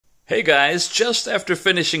Hey guys, just after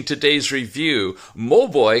finishing today's review,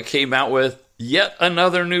 Mobvoi came out with yet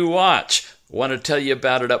another new watch. Want to tell you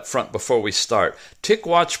about it up front before we start.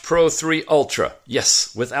 TicWatch Pro 3 Ultra.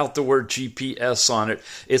 Yes, without the word GPS on it.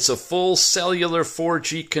 It's a full cellular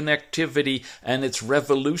 4G connectivity, and it's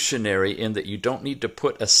revolutionary in that you don't need to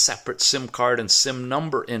put a separate SIM card and SIM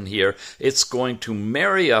number in here. It's going to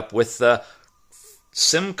marry up with the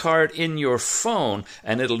SIM card in your phone,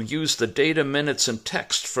 and it'll use the data, minutes, and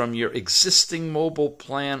text from your existing mobile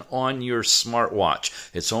plan on your smartwatch.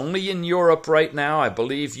 It's only in Europe right now, I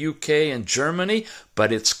believe UK and Germany,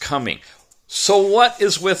 but it's coming. So what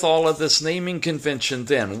is with all of this naming convention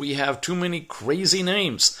then? We have too many crazy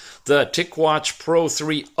names. The TicWatch Pro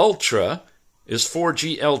 3 Ultra is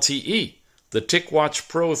 4G LTE. The TicWatch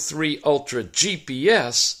Pro 3 Ultra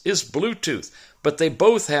GPS is Bluetooth. But they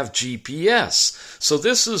both have GPS. So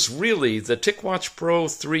this is really the TicWatch Pro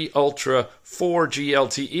 3 Ultra 4G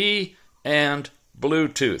LTE and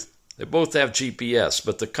Bluetooth. They both have GPS,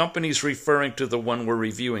 but the company's referring to the one we're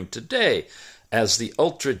reviewing today as the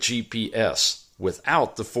Ultra GPS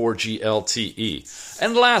without the 4G LTE.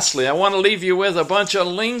 And lastly, I want to leave you with a bunch of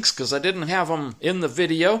links because I didn't have them in the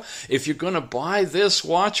video. If you're going to buy this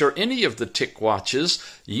watch or any of the TicWatches,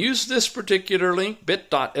 use this particular link,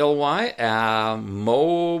 bit.ly,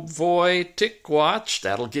 Mobvoi TicWatch.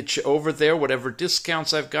 That'll get you over there. Whatever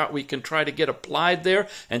discounts I've got, we can try to get applied there.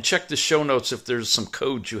 And check the show notes if there's some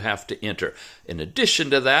codes you have to enter. In addition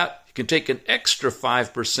to that, you can take an extra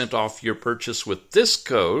 5% off your purchase with this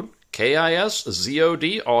code,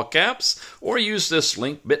 KISZOD, all caps, or use this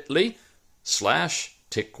link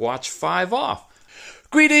bit.ly/TicWatch5off.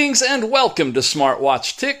 Greetings and welcome to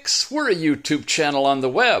Smartwatch Ticks. We're a YouTube channel on the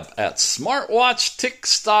web at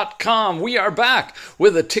smartwatchticks.com. We are back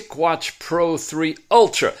with a TicWatch Pro 3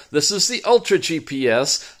 Ultra. This is the Ultra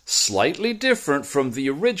GPS, slightly different from the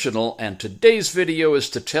original, and today's video is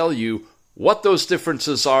to tell you what those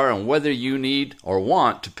differences are and whether you need or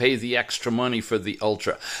want to pay the extra money for the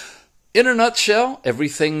Ultra. In a nutshell,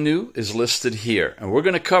 everything new is listed here, and we're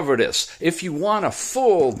going to cover this. If you want a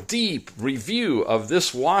full, deep review of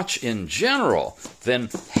this watch in general, then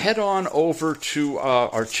head on over to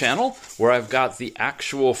our channel where I've got the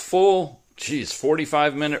actual full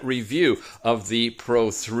 45-minute review of the Pro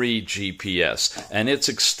 3 GPS, and it's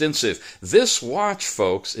extensive. This watch,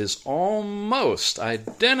 folks, is almost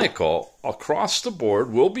identical across the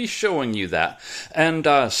board. We'll be showing you that. And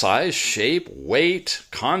size, shape, weight,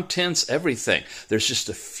 contents, everything. There's just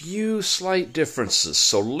a few slight differences,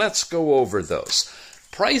 so let's go over those.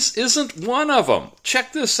 Price isn't one of them.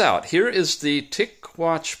 Check this out. Here is the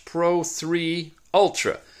TicWatch Pro 3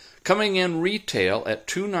 Ultra, coming in retail at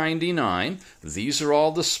 $299. These are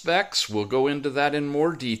all the specs. We'll go into that in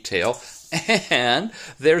more detail. And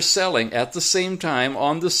they're selling at the same time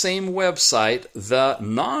on the same website the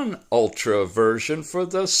non-Ultra version for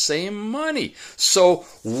the same money. So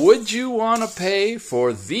would you want to pay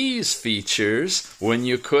for these features when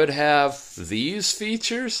you could have these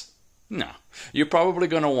features? No. You're probably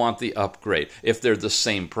going to want the upgrade if they're the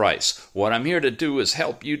same price. What I'm here to do is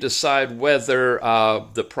help you decide whether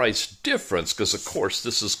the price difference, because of course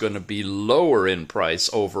this is going to be lower in price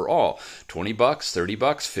overall. $20, $30,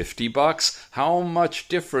 $50. How much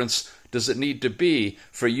difference does it need to be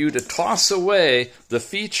for you to toss away the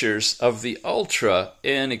features of the Ultra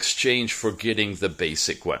in exchange for getting the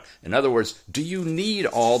basic one? In other words, do you need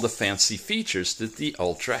all the fancy features that the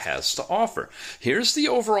Ultra has to offer? Here's the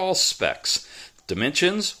overall specs.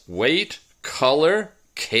 Dimensions, weight, color,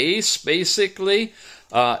 case, basically,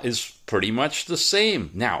 is pretty much the same.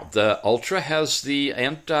 Now, the Ultra has the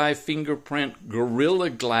anti-fingerprint Gorilla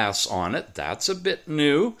Glass on it. That's a bit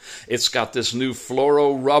new. It's got this new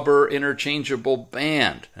fluoro rubber interchangeable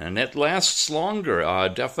band, and it lasts longer.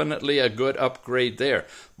 Definitely a good upgrade there.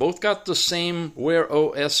 Both got the same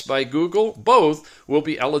WearOS by Google. Both will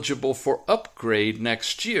be eligible for upgrade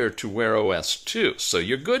next year to WearOS 2. So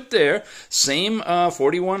you're good there. Same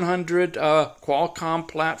 4100 Qualcomm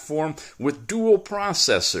platform with dual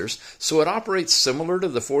processors. So it operates similar to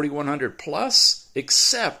the 4100 Plus,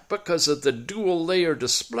 except because of the dual layer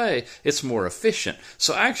display, it's more efficient.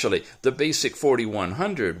 So actually, the basic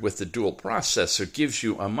 4100 with the dual processor gives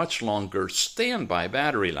you a much longer standby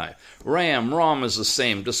battery life. RAM, ROM is the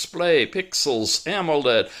same. Display, pixels,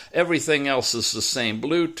 AMOLED, everything else is the same.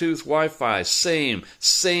 Bluetooth, Wi-Fi, same.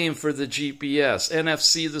 Same for the GPS.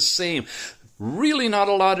 NFC, the same. Really not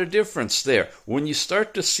a lot of difference there. When you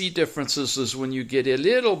start to see differences is when you get a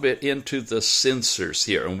little bit into the sensors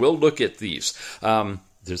here, and we'll look at these.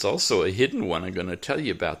 there's also a hidden one I'm going to tell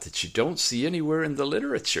you about that you don't see anywhere in the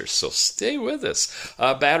literature, so stay with us.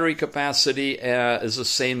 Battery capacity is the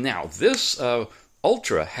same now. This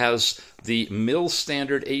Ultra has the mil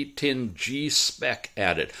standard 810G spec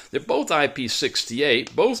added. They're both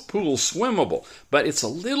IP68, both pool swimmable, but it's a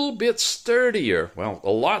little bit sturdier, well,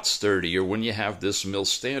 a lot sturdier when you have this mil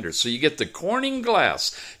standard. So you get the Corning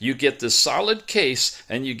glass, you get the solid case,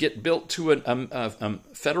 and you get built to a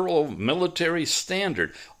federal military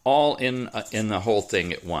standard, all in the whole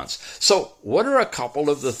thing at once. So what are a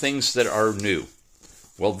couple of the things that are new?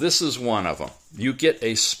 Well, this is one of them. You get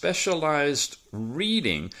a specialized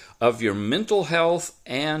reading of your mental health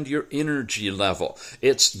and your energy level.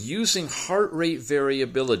 It's using heart rate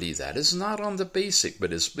variability. That is not on the basic,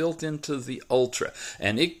 but is built into the Ultra.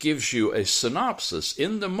 And it gives you a synopsis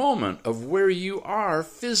in the moment of where you are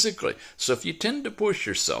physically. So if you tend to push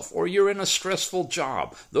yourself or you're in a stressful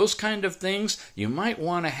job, those kind of things, you might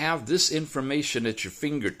want to have this information at your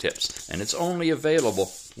fingertips. And it's only available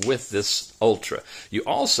with this Ultra. You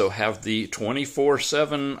also have the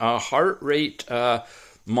 24/7 heart rate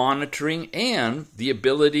monitoring and the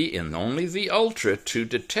ability in only the Ultra to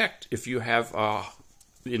detect if you have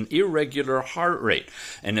an irregular heart rate.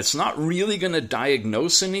 And it's not really going to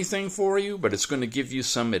diagnose anything for you, but it's going to give you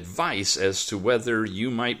some advice as to whether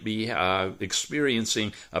you might be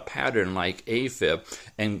experiencing a pattern like AFib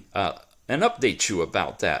and update you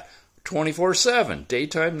about that. 24/7,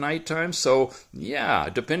 daytime, nighttime. So yeah,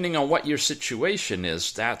 depending on what your situation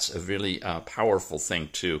is, that's a really powerful thing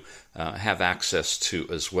to have access to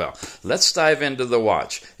as well. Let's dive into the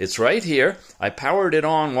watch. It's right here. I powered it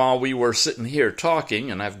on while we were sitting here talking,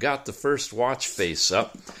 and I've got the first watch face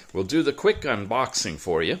up. We'll do the quick unboxing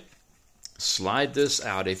for you. Slide this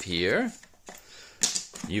out of here.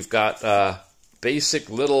 You've got basic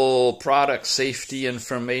little product safety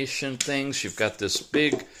information things. You've got this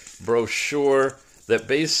big brochure that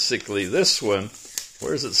basically, this one,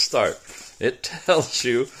 where does it start? It tells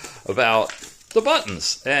you about the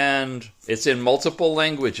buttons, and it's in multiple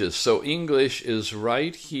languages. So English is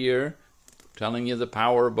right here, telling you the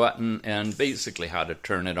power button and basically how to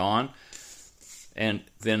turn it on. And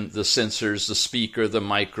then the sensors, the speaker, the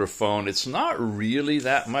microphone. It's not really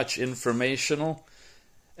that much informational.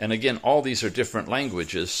 And again, all these are different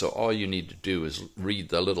languages, so all you need to do is read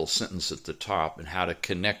the little sentence at the top and how to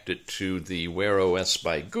connect it to the WearOS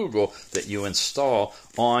by Google that you install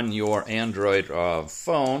on your Android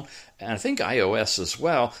phone, and I think iOS as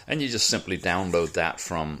well, and you just simply download that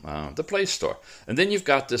from the Play Store. And then you've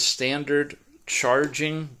got this standard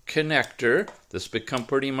charging connector that's become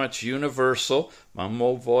pretty much universal on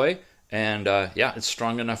Mobvoi, and yeah, it's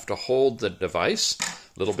strong enough to hold the device.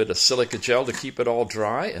 A little bit of silica gel to keep it all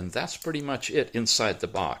dry, and that's pretty much it inside the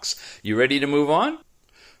box. You ready to move on?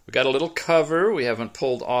 We got a little cover we haven't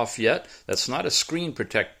pulled off yet. That's not a screen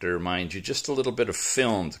protector, mind you, just a little bit of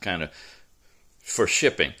film to kind of for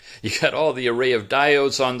shipping. You got all the array of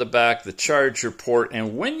diodes on the back, the charger port,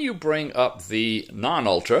 and when you bring up the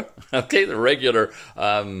non-Ultra, okay, the regular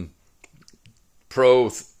Pro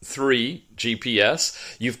 3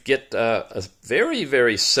 GPS, you get a very,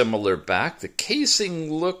 very similar back. The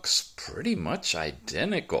casing looks pretty much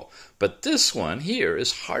identical, but this one here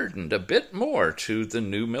is hardened a bit more to the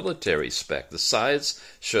new military spec. The sides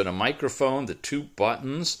showed a microphone, the two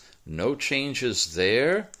buttons, no changes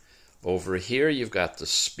there. Over here you've got the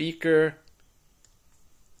speaker,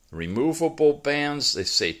 removable bands. They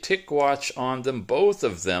say TicWatch on them, both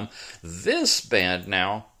of them. This band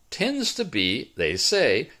now tends to be, they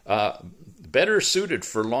say, better suited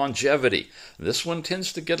for longevity. This one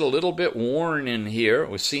tends to get a little bit worn in here.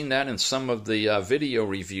 We've seen that in some of the video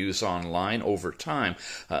reviews online over time.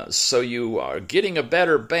 So you are getting a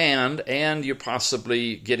better band, and you're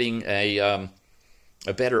possibly getting a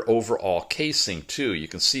better overall casing too. You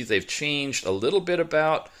can see they've changed a little bit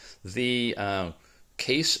about the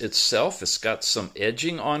case itself. It's got some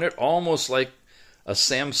edging on it, almost like a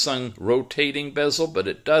Samsung rotating bezel, but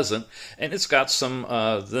it doesn't. And it's got some,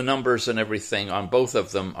 the numbers and everything on both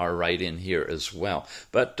of them are right in here as well.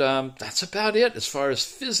 But that's about it as far as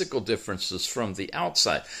physical differences from the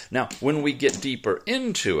outside. Now, when we get deeper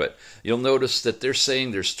into it, you'll notice that they're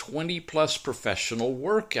saying there's 20 plus professional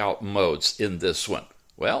workout modes in this one.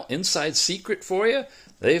 Well, inside secret for you,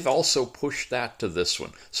 they've also pushed that to this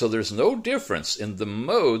one. So there's no difference in the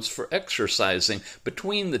modes for exercising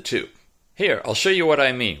between the two. Here, I'll show you what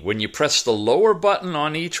I mean. When you press the lower button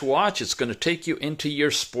on each watch, it's going to take you into your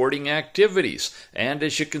sporting activities. And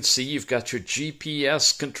as you can see, you've got your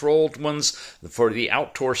GPS-controlled ones for the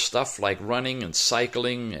outdoor stuff like running and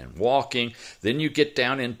cycling and walking. Then you get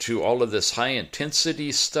down into all of this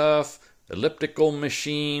high-intensity stuff, elliptical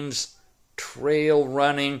machines, trail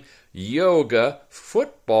running, yoga,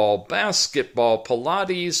 football, basketball,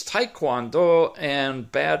 Pilates, taekwondo,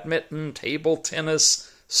 and badminton, table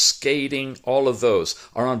tennis, skating. All of those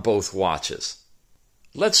are on both watches.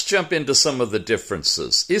 Let's jump into some of the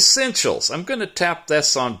differences. Essentials. I'm going to tap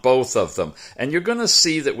this on both of them. And you're going to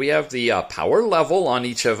see that we have the power level on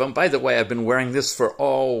each of them. By the way, I've been wearing this for,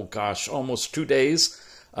 almost 2 days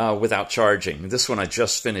without charging. This one I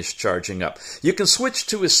just finished charging up. You can switch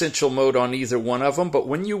to essential mode on either one of them, but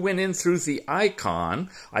when you went in through the icon,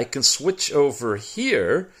 I can switch over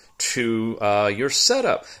here to your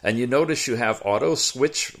setup. And you notice you have auto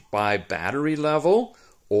switch by battery level,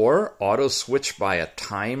 or auto switch by a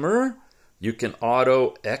timer. You can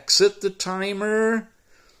auto exit the timer,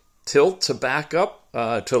 tilt to backup,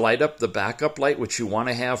 to light up the backup light, which you want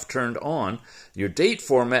to have turned on, your date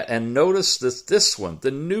format, and notice that this one,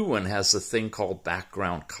 the new one, has a thing called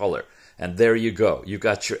background color. And there you go. You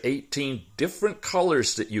got your 18 different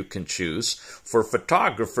colors that you can choose. For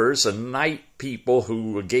photographers and night people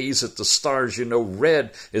who gaze at the stars, you know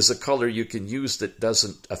red is a color you can use that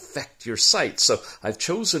doesn't affect your sight. So I've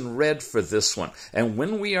chosen red for this one. And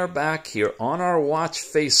when we are back here on our watch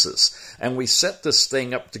faces, and we set this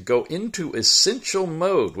thing up to go into essential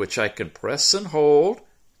mode, which I can press and hold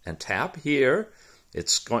and tap here.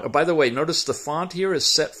 It's going. Oh, by the way, notice the font here is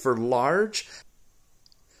set for large.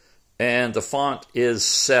 And the font is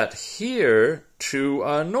set here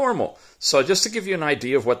to normal. So just to give you an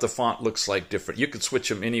idea of what the font looks like different, you can switch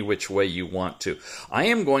them any which way you want to. I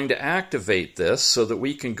am going to activate this so that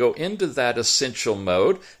we can go into that essential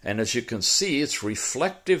mode. And as you can see, it's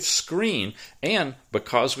reflective screen. And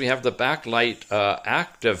because we have the backlight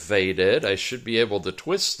activated, I should be able to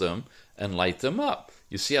twist them and light them up.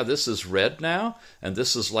 You see how this is red now? And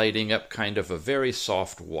this is lighting up kind of a very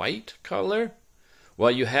soft white color. Well,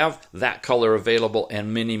 you have that color available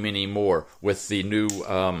and many, many more with the new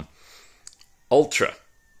Ultra.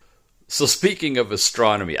 So speaking of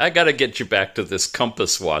astronomy, I got to get you back to this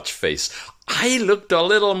compass watch face. I looked a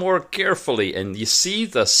little more carefully, and you see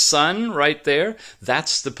the sun right there?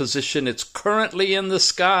 That's the position it's currently in the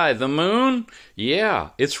sky. The moon? Yeah,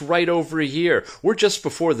 it's right over here. We're just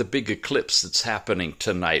before the big eclipse that's happening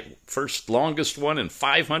tonight. First longest one in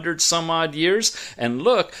 500 some odd years. And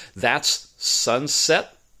look, that's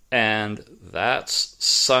sunset. And that's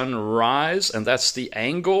sunrise, and that's the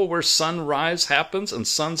angle where sunrise happens and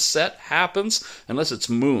sunset happens, unless it's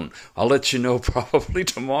moon. I'll let you know probably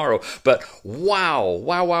tomorrow. But wow,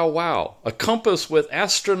 wow, wow, wow. A compass with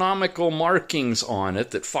astronomical markings on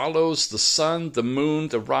it that follows the sun, the moon,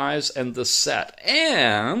 the rise, and the set.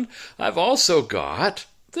 And I've also got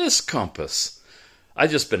this compass. I've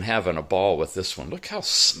just been having a ball with this one. Look how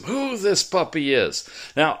smooth this puppy is.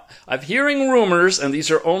 Now, I'm hearing rumors, and these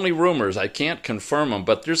are only rumors. I can't confirm them,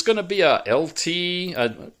 but there's going to be a LT,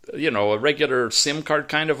 a regular SIM card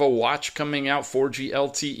kind of a watch coming out, 4G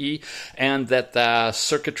LTE, and that the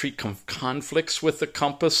circuitry conflicts with the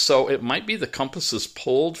compass. So it might be the compass is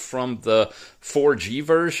pulled from the 4G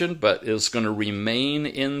version, but is going to remain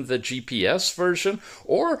in the GPS version,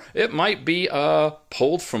 or it might be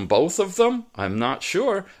pulled from both of them. I'm not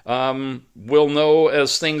sure. We'll know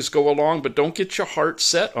as things go along, but don't get your heart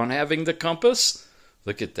set on having the compass.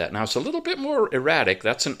 Look at that. Now, it's a little bit more erratic.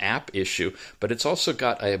 That's an app issue, but it's also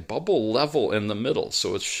got a bubble level in the middle,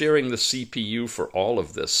 so it's sharing the CPU for all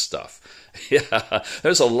of this stuff. Yeah,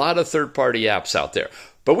 there's a lot of third-party apps out there,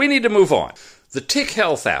 but we need to move on. The Tic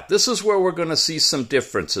Health app, this is where we're going to see some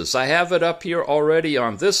differences. I have it up here already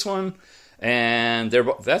on this one, and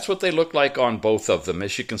that's what they look like on both of them.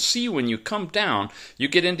 As you can see, when you come down, you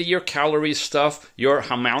get into your calorie stuff, your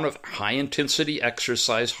amount of high-intensity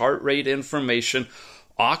exercise, heart rate information,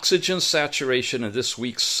 oxygen saturation, and this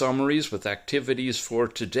week's summaries with activities for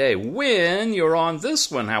today. When you're on this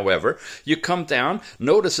one, however, you come down,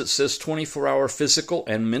 notice it says 24-hour physical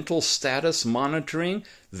and mental status monitoring.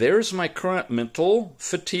 There's my current mental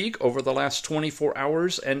fatigue over the last 24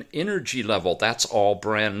 hours and energy level. That's all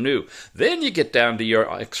brand new. Then you get down to your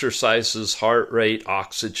exercises, heart rate,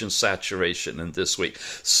 oxygen saturation in this week.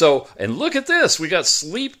 So, and look at this. We got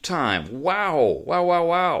sleep time. Wow, wow, wow,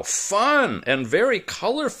 wow. Fun and very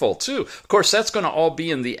colorful too. Of course, that's going to all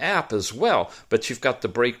be in the app as well, but you've got the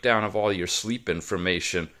breakdown of all your sleep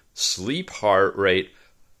information, sleep heart rate,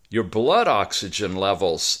 your blood oxygen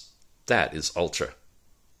levels. That is Ultra.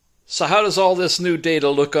 So how does all this new data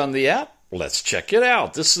look on the app? Let's check it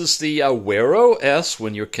out. This is the WearOS.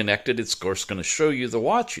 When you're connected, it's of course going to show you the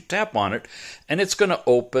watch. You tap on it, and it's going to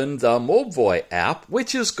open the Mobvoi app,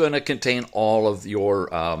 which is going to contain all of your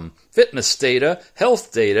fitness data,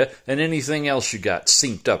 health data, and anything else you got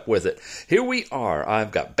synced up with it. Here we are.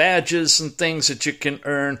 I've got badges and things that you can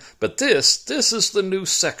earn, but this is the new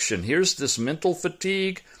section. Here's this mental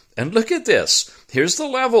fatigue. And look at this. Here's the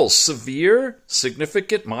levels: severe,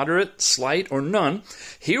 significant, moderate, slight, or none.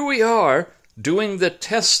 Here we are doing the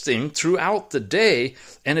testing throughout the day,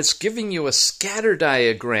 and it's giving you a scatter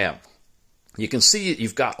diagram. You can see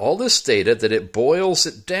you've got all this data that it boils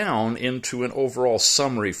it down into an overall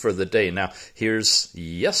summary for the day. Now, here's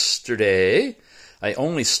yesterday. I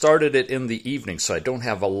only started it in the evening, so I don't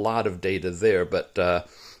have a lot of data there, but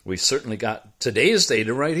we certainly got today's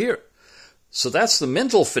data right here. So that's the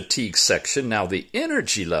mental fatigue section. Now the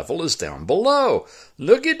energy level is down below.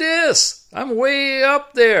 Look at this. I'm way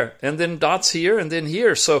up there. And then dots here and then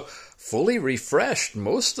here. So fully refreshed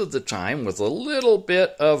most of the time with a little bit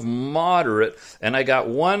of moderate. And I got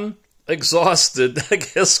one exhausted, I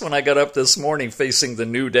guess, when I got up this morning facing the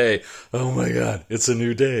new day. Oh my God, it's a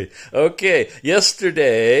new day. Okay,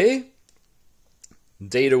 yesterday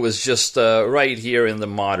data was just right here in the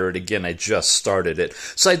moderate. Again, I just started it.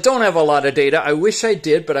 So I don't have a lot of data. I wish I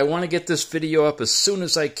did, but I want to get this video up as soon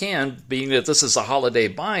as I can, being that this is a holiday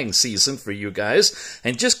buying season for you guys,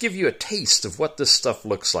 and just give you a taste of what this stuff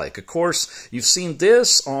looks like. Of course, you've seen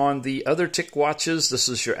this on the other TicWatches. This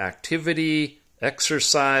is your activity,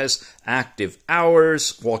 exercise, active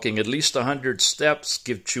hours, walking at least 100 steps,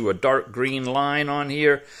 gives you a dark green line on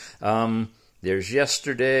here. There's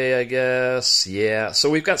yesterday, I guess. Yeah,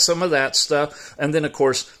 so we've got some of that stuff. And then, of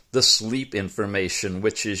course, the sleep information,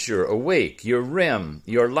 which is your awake, your REM,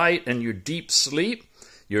 your light and your deep sleep,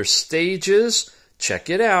 your stages. Check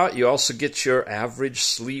it out. You also get your average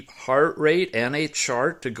sleep heart rate and a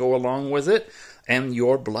chart to go along with it, and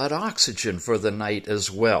your blood oxygen for the night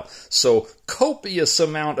as well. So copious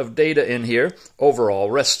amount of data in here.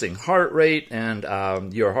 Overall resting heart rate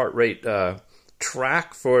and your heart rate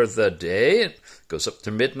track for the day. It goes up to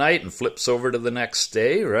midnight and flips over to the next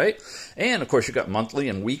day, right? And of course you got monthly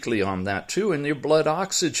and weekly on that too, and your blood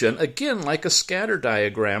oxygen, again like a scatter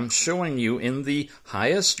diagram, showing you in the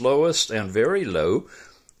highest, lowest, and very low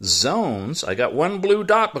zones. I got one blue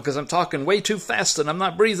dot because I'm talking way too fast and I'm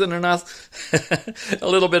not breathing enough. A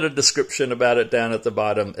little bit of description about it down at the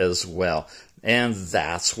bottom as well. And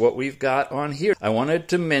that's what we've got on here. I wanted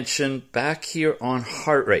to mention back here on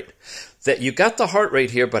heart rate that you got the heart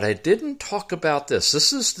rate here, but I didn't talk about this.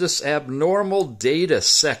 This is this abnormal data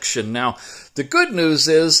section. Now, the good news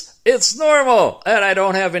is it's normal, and I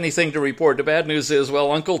don't have anything to report. The bad news is,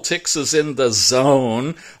 well, Uncle Tix is in the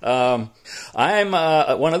zone. I'm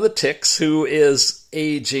one of the ticks who is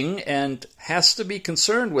aging and has to be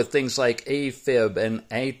concerned with things like AFib and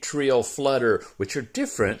atrial flutter, which are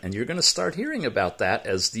different, and you're going to start hearing about that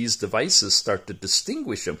as these devices start to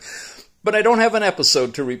distinguish them. But I don't have an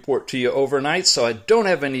episode to report to you overnight, so I don't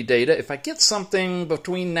have any data. If I get something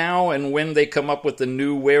between now and when they come up with the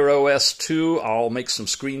new WearOS 2, I'll make some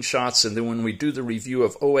screenshots, and then when we do the review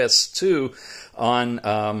of OS 2 on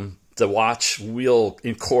the watch, we'll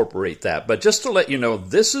incorporate that. But just to let you know,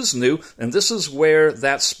 this is new, and this is where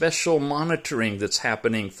that special monitoring that's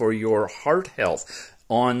happening for your heart health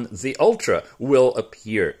on the Ultra will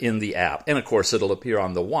appear in the app. And of course, it'll appear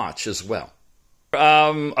on the watch as well.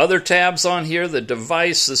 Other tabs on here, the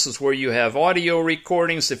device, this is where you have audio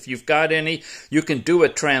recordings if you've got any. You can do a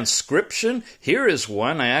transcription. Here is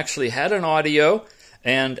one. I actually had an audio,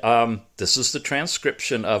 and this is the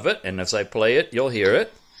transcription of it, and as I play it, you'll hear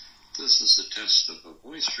it. This is a test of a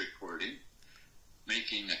voice recording,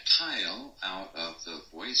 making a tile out of the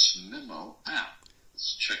voice memo app.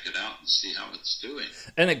 Let's check it out and see how it's doing.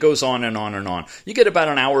 And it goes on and on and on. You get about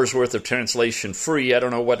an hour's worth of translation free. I don't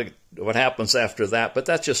know what happens after that, but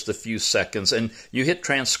that's just a few seconds. And you hit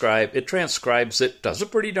transcribe. It transcribes it, does a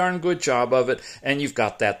pretty darn good job of it, and you've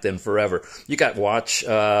got that then forever. You got watch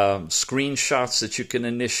screenshots that you can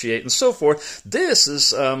initiate and so forth. This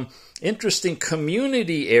is interesting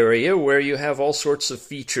community area where you have all sorts of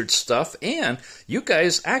featured stuff, and you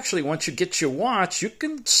guys actually, once you get your watch, you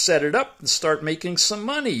can set it up and start making some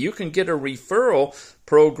money. You can get a referral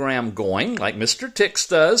program going like Mr. Tix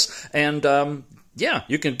does, and yeah,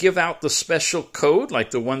 you can give out the special code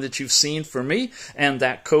like the one that you've seen for me, and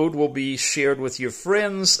that code will be shared with your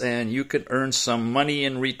friends, and you can earn some money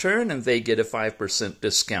in return, and they get a 5%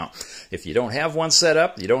 discount. If you don't have one set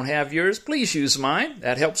up, you don't have yours, please use mine.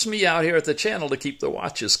 That helps me out here at the channel to keep the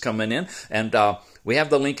watches coming in, and we have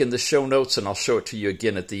the link in the show notes, and I'll show it to you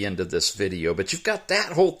again at the end of this video. But you've got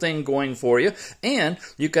that whole thing going for you, and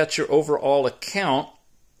you've got your overall account,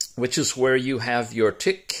 which is where you have your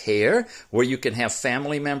Tic Care, where you can have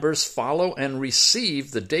family members follow and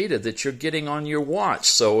receive the data that you're getting on your watch.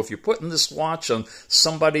 So if you're putting this watch on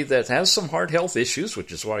somebody that has some heart health issues,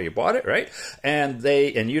 which is why you bought it, right? And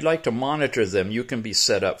you'd like to monitor them, you can be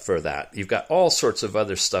set up for that. You've got all sorts of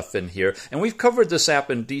other stuff in here. And we've covered this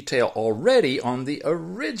app in detail already on the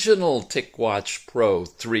original TicWatch Pro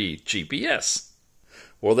 3 GPS.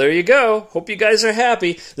 Well, there you go. Hope you guys are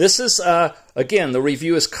happy. This is, again, the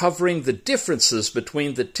review is covering the differences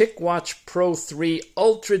between the TicWatch Pro 3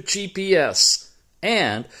 Ultra GPS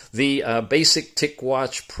and the basic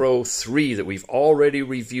TicWatch Pro 3 that we've already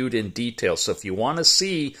reviewed in detail. So if you want to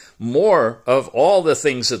see more of all the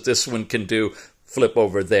things that this one can do, flip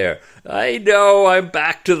over there. I know I'm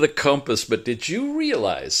back to the compass, but did you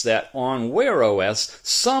realize that on WearOS,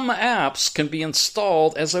 some apps can be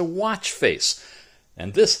installed as a watch face?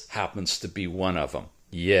 And this happens to be one of them.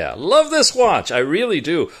 Yeah, love this watch. I really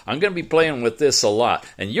do. I'm going to be playing with this a lot.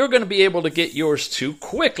 And you're going to be able to get yours too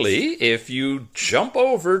quickly if you jump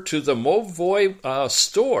over to the Mobvoi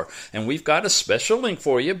store. And we've got a special link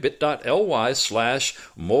for you, bit.ly/Mobvoi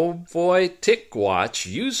TicWatch.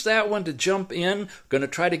 Use that one to jump in. Going to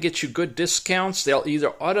try to get you good discounts. They'll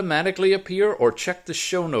either automatically appear or check the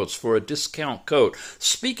show notes for a discount code.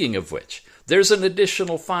 Speaking of which, there's an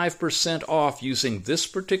additional 5% off using this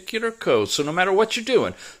particular code. So no matter what you're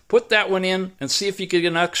doing, put that one in and see if you can get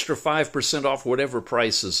an extra 5% off whatever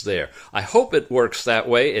price is there. I hope it works that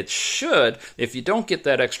way. It should. If you don't get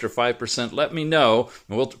that extra 5%, let me know,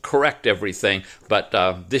 and we'll correct everything. But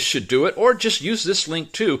this should do it. Or just use this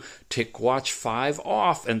link too, TicWatch 5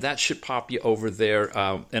 off, and that should pop you over there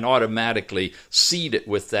and automatically seed it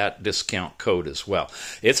with that discount code as well.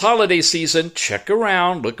 It's holiday season. Check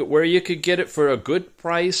around. Look at where you could get it for a good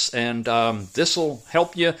price, and this will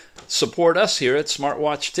help you support us here at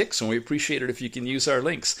Smartwatch Ticks, and we appreciate it if you can use our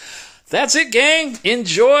links. That's it, gang.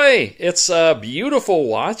 Enjoy. It's a beautiful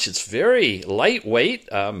watch. It's very lightweight.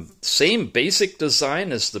 Same basic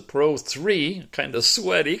design as the Pro 3. Kind of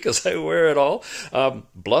sweaty because I wear it all.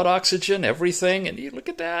 Blood oxygen, everything. And you look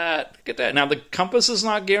at that. Look at that. Now, the compass is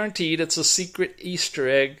not guaranteed. It's a secret Easter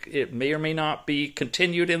egg. It may or may not be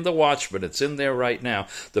continued in the watch, but it's in there right now.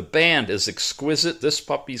 The band is exquisite. This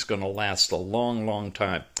puppy's going to last a long, long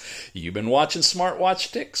time. You've been watching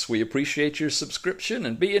Smartwatch Ticks. We appreciate your subscription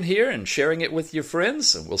and being here and sharing it with your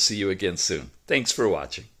friends, and we'll see you again soon. Thanks for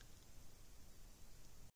watching.